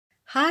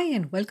Hi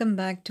and welcome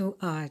back to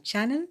our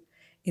channel.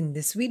 In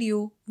this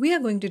video, we are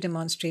going to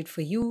demonstrate for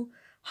you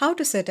how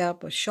to set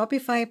up a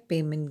Shopify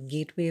payment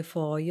gateway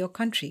for your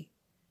country.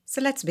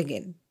 So let's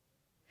begin.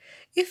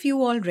 If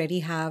you already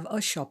have a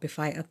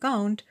Shopify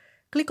account,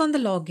 click on the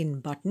login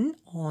button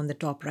on the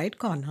top right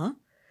corner,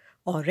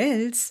 or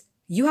else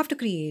you have to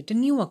create a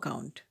new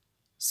account.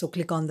 So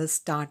click on the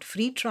Start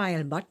Free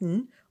Trial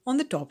button on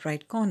the top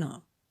right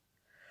corner.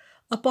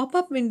 A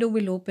pop-up window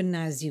will open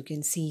as you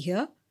can see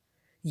here.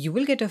 You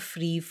will get a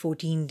free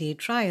 14-day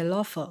trial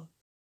offer.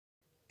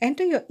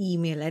 Enter your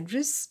email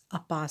address, a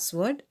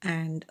password,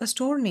 and a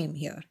store name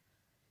here.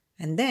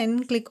 And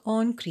then click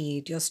on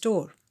Create Your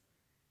Store.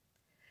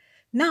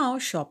 Now,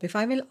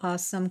 Shopify will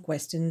ask some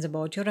questions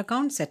about your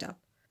account setup.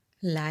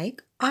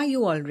 Like, are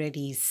you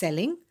already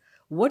selling?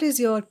 What is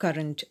your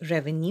current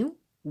revenue?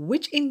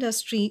 Which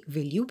industry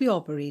will you be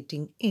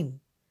operating in?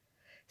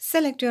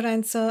 Select your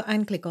answer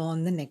and click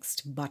on the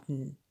Next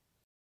button.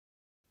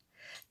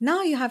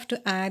 Now you have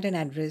to add an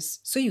address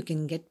so you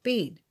can get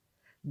paid.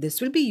 This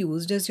will be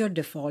used as your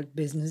default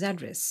business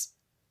address.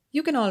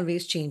 You can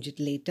always change it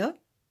later.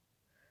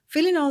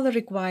 Fill in all the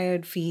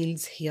required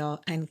fields here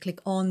and click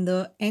on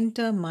the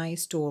Enter My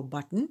Store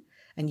button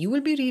and you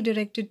will be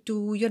redirected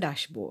to your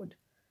dashboard.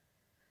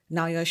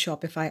 Now your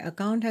Shopify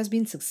account has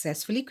been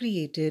successfully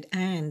created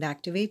and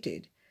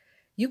activated.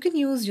 You can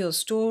use your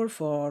store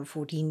for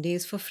 14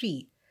 days for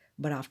free,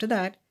 but after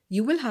that,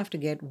 you will have to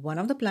get one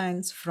of the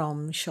plans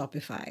from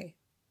Shopify.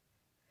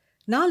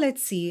 Now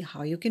let's see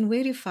how you can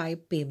verify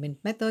payment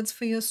methods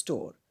for your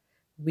store.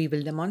 We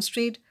will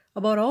demonstrate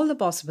about all the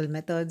possible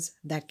methods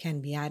that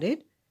can be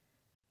added.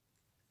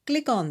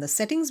 Click on the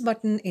Settings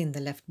button in the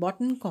left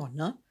bottom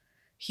corner.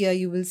 Here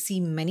you will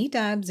see many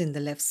tabs in the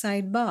left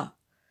sidebar.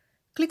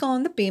 Click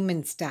on the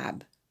Payments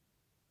tab.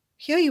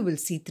 Here you will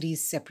see three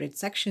separate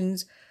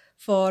sections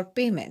for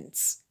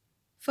payments.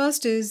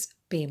 First is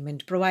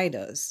Payment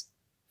Providers.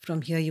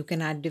 From here you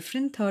can add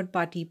different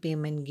third-party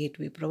payment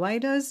gateway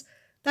providers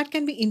that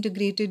can be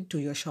integrated to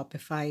your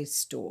Shopify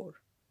store.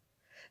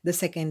 The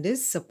second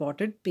is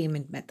Supported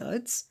Payment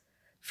Methods.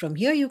 From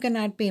here you can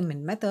add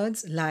payment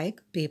methods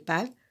like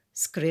PayPal,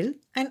 Skrill,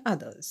 and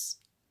others.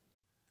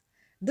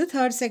 The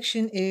third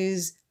section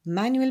is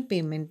Manual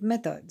Payment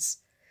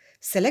Methods.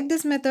 Select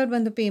this method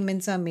when the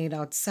payments are made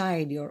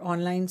outside your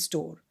online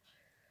store.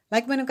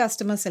 Like when a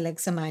customer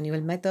selects a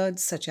manual method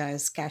such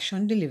as cash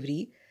on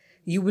delivery,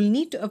 you will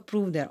need to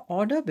approve their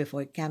order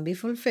before it can be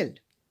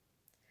fulfilled.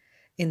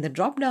 In the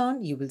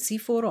drop-down, you will see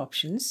four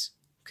options: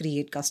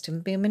 Create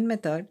Custom Payment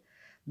Method,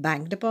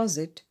 Bank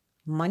Deposit,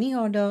 Money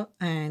Order,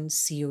 and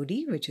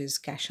COD, which is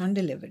Cash on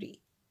Delivery.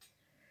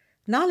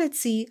 Now let's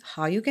see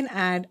how you can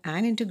add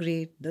and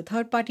integrate the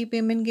third-party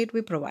payment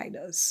gateway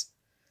providers.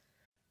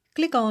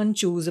 Click on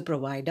Choose a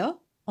Provider.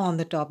 On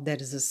the top,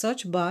 there is a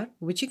search bar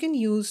which you can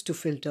use to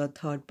filter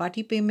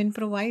third-party payment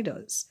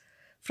providers.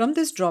 From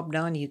this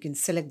drop-down, you can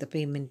select the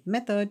payment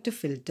method to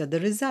filter the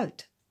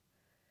result.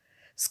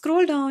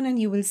 Scroll down and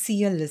you will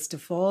see a list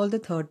of all the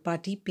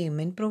third-party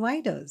payment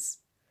providers.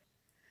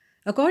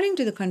 According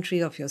to the country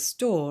of your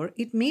store,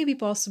 it may be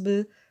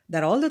possible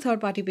that all the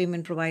third-party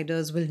payment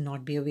providers will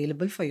not be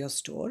available for your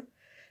store.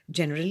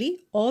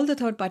 Generally, all the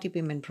third-party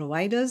payment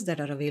providers that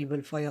are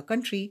available for your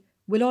country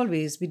will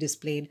always be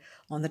displayed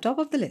on the top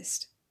of the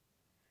list.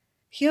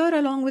 Here,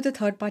 along with the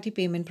third-party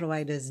payment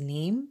provider's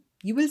name,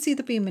 you will see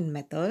the payment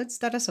methods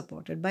that are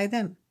supported by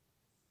them.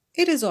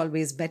 It is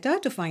always better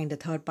to find a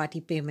third-party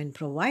payment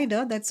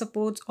provider that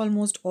supports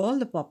almost all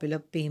the popular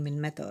payment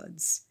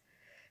methods.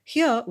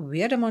 Here,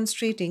 we are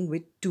demonstrating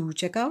with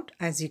 2Checkout.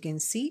 As you can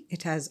see,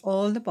 it has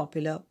all the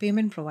popular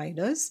payment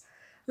providers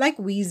like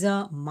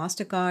Visa,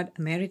 MasterCard,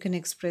 American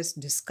Express,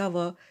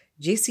 Discover,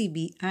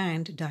 JCB,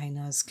 and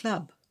Diners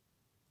Club.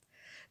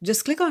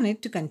 Just click on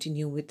it to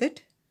continue with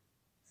it.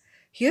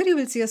 Here you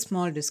will see a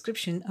small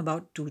description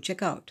about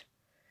 2Checkout.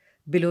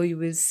 Below you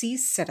will see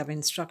setup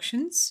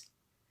instructions.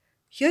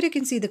 Here you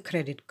can see the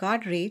credit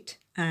card rate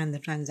and the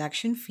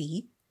transaction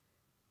fee.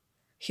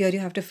 Here you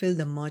have to fill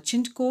the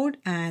merchant code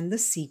and the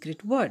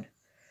secret word,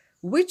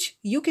 which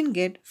you can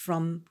get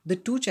from the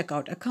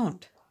 2Checkout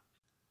account.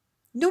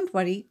 Don't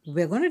worry,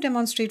 we're going to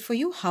demonstrate for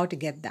you how to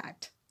get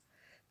that.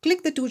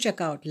 Click the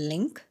 2Checkout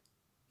link.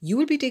 You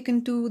will be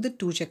taken to the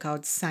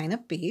 2Checkout sign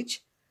up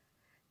page.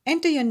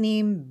 Enter your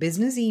name,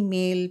 business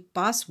email,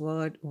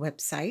 password,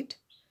 website.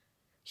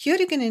 Here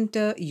you can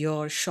enter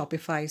your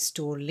Shopify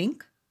store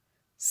link.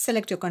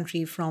 Select your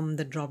country from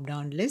the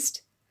drop-down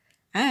list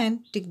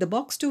and tick the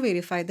box to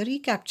verify the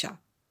reCAPTCHA.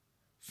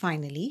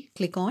 Finally,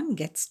 click on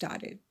Get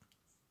Started.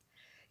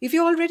 If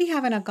you already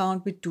have an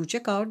account with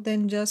 2Checkout,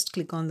 then just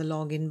click on the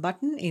Login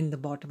button in the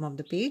bottom of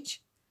the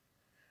page.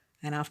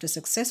 And after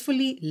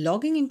successfully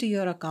logging into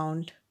your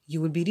account,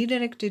 you will be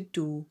redirected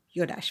to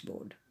your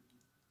dashboard.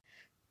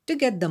 To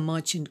get the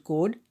merchant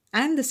code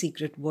and the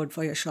secret word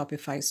for your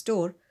Shopify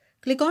store,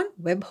 click on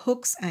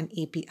Webhooks and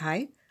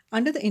API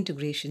under the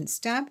Integrations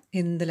tab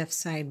in the left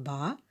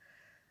sidebar.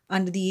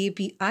 Under the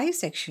API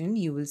section,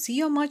 you will see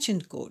your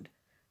merchant code.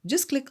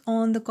 Just click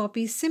on the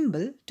copy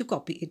symbol to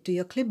copy it to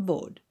your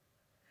clipboard.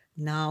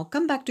 Now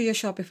come back to your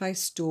Shopify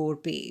store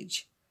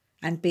page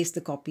and paste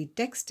the copied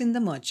text in the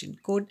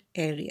merchant code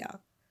area.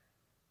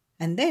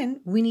 And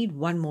then we need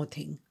one more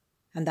thing,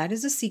 and that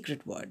is a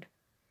secret word.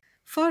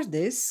 For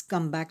this,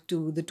 come back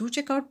to the to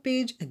checkout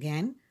page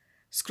again,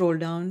 scroll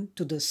down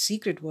to the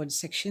secret word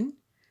section.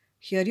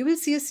 Here you will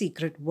see a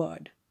secret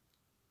word.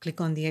 Click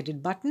on the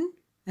edit button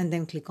and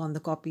then click on the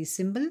copy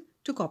symbol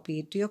to copy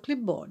it to your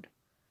clipboard.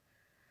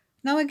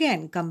 Now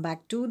again, come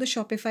back to the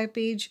Shopify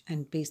page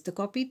and paste the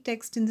copied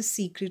text in the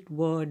secret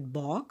word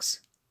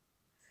box.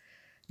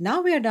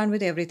 Now we are done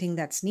with everything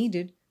that's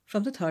needed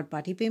from the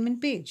third-party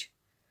payment page.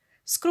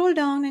 Scroll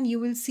down and you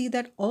will see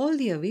that all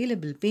the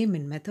available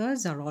payment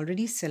methods are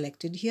already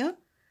selected here.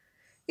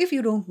 If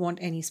you don't want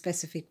any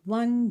specific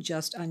one,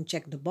 just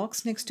uncheck the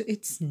box next to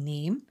its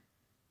name.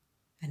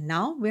 And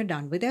now we're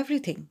done with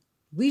everything.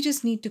 We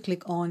just need to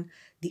click on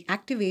the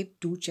Activate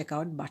to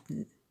Checkout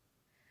button.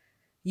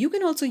 You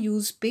can also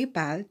use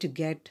PayPal to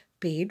get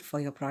paid for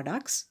your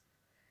products.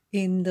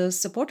 In the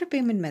Supported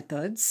Payment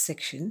Methods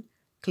section,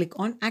 click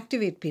on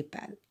Activate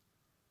PayPal.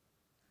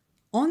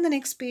 On the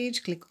next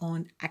page, click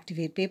on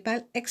Activate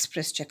PayPal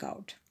Express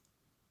Checkout.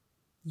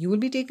 You will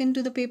be taken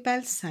to the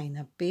PayPal sign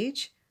up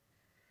page.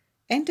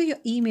 Enter your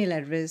email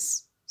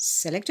address,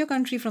 select your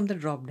country from the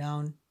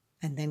drop-down,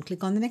 and then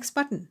click on the next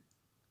button.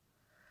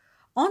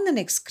 On the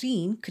next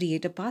screen,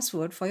 create a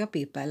password for your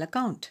PayPal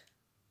account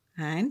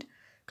and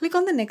click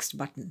on the next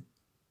button.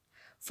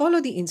 Follow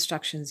the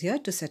instructions here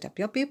to set up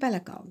your PayPal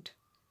account.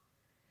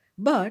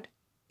 But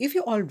if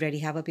you already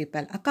have a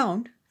PayPal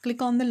account,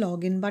 click on the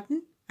login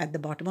button at the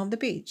bottom of the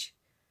page.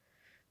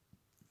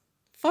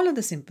 Follow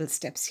the simple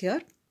steps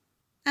here,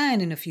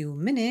 and in a few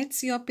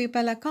minutes, your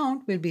PayPal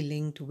account will be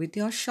linked with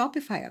your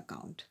Shopify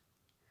account.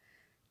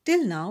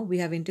 Till now, we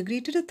have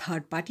integrated a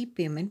third-party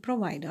payment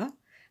provider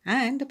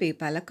and a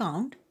PayPal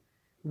account.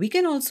 We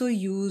can also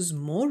use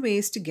more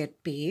ways to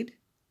get paid.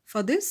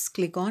 For this,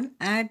 click on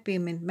Add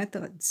Payment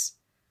Methods.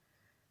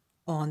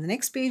 On the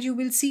next page, you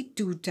will see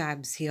two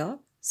tabs here,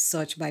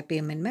 Search by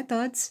Payment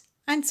Methods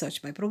and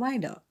Search by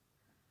Provider.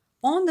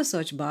 On the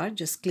search bar,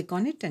 just click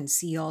on it and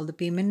see all the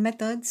payment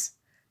methods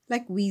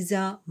like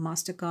Visa,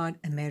 MasterCard,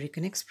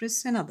 American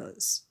Express, and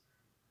others.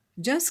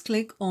 Just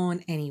click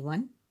on any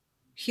one.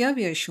 Here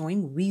we are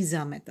showing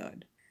Visa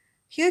method.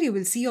 Here you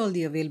will see all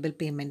the available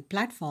payment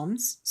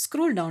platforms.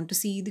 Scroll down to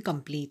see the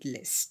complete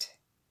list.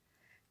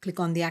 Click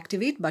on the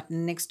Activate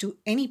button next to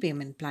any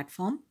payment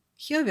platform.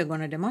 Here we are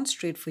going to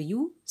demonstrate for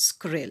you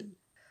Skrill.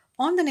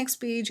 On the next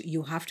page,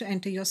 you have to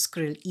enter your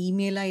Skrill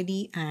email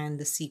ID and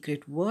the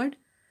secret word.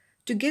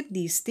 To get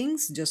these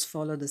things, just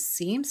follow the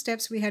same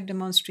steps we had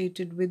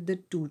demonstrated with the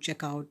to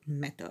checkout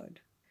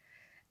method.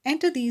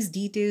 Enter these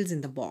details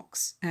in the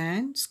box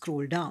and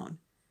scroll down.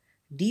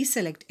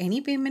 Deselect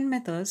any payment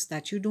methods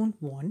that you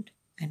don't want.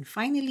 And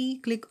finally,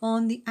 click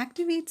on the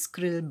Activate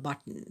Skrill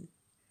button.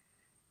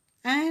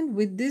 And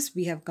with this,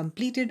 we have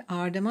completed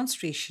our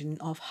demonstration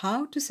of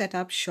how to set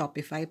up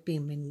Shopify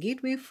Payment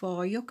Gateway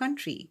for your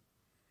country.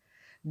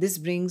 This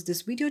brings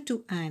this video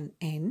to an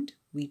end.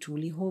 We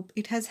truly hope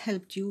it has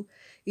helped you.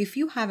 If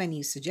you have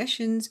any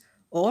suggestions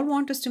or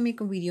want us to make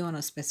a video on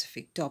a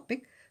specific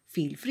topic,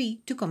 feel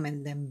free to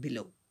comment them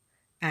below.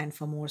 And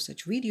for more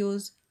such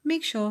videos,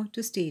 make sure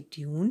to stay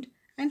tuned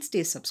and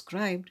stay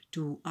subscribed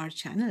to our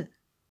channel.